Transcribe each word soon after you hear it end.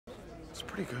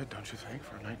It's pretty good, don't you think,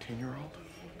 for a 19-year-old?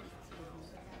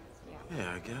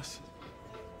 Yeah, I guess.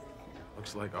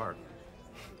 Looks like art.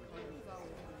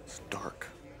 It's dark.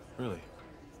 Really?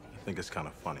 I think it's kind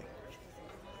of funny.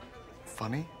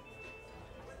 Funny?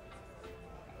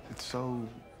 It's so...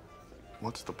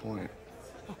 What's the point?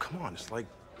 Oh, come on. It's like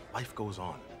life goes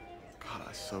on. God,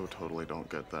 I so totally don't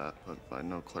get that, but I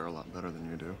know Claire a lot better than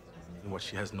you do. And what,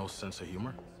 she has no sense of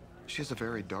humor? She has a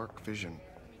very dark vision.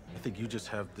 I think you just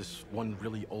have this one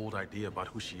really old idea about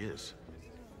who she is.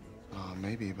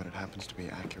 Maybe, but it happens to be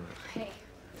accurate. Hey.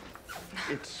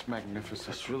 It's magnificent.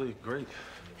 That's really great.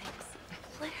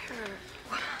 Thanks.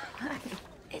 Claire.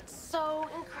 It's so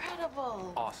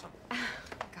incredible. Awesome.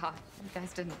 God, you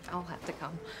guys didn't all have to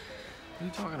come. What are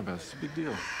you talking about? It's a big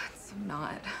deal. It's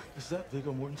not. Is that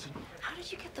Viggo Mortensen? How did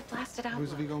you get the blasted album?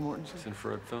 Who's Viggo Mortensen? It's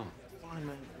infrared film.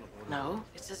 No,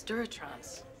 it says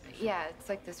Duratrans. Yeah, it's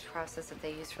like this process that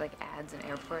they use for like ads in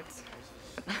airports.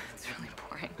 It's really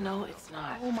boring. No, it's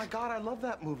not. Oh my God, I love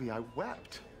that movie. I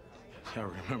wept. Yeah, I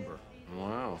remember.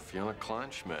 Wow, Fiona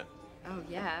Kleinschmidt. Oh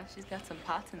yeah, she's got some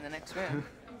pots in the next room.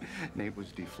 Nate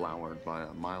was deflowered by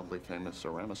a mildly famous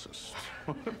ceramicist.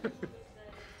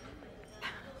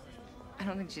 I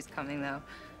don't think she's coming though.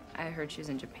 I heard she was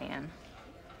in Japan.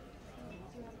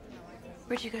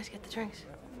 Where'd you guys get the drinks?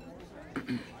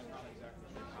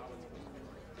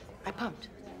 I pumped,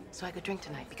 so I could drink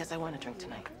tonight because I want to drink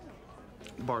tonight.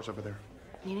 The bar's over there.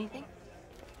 Need anything?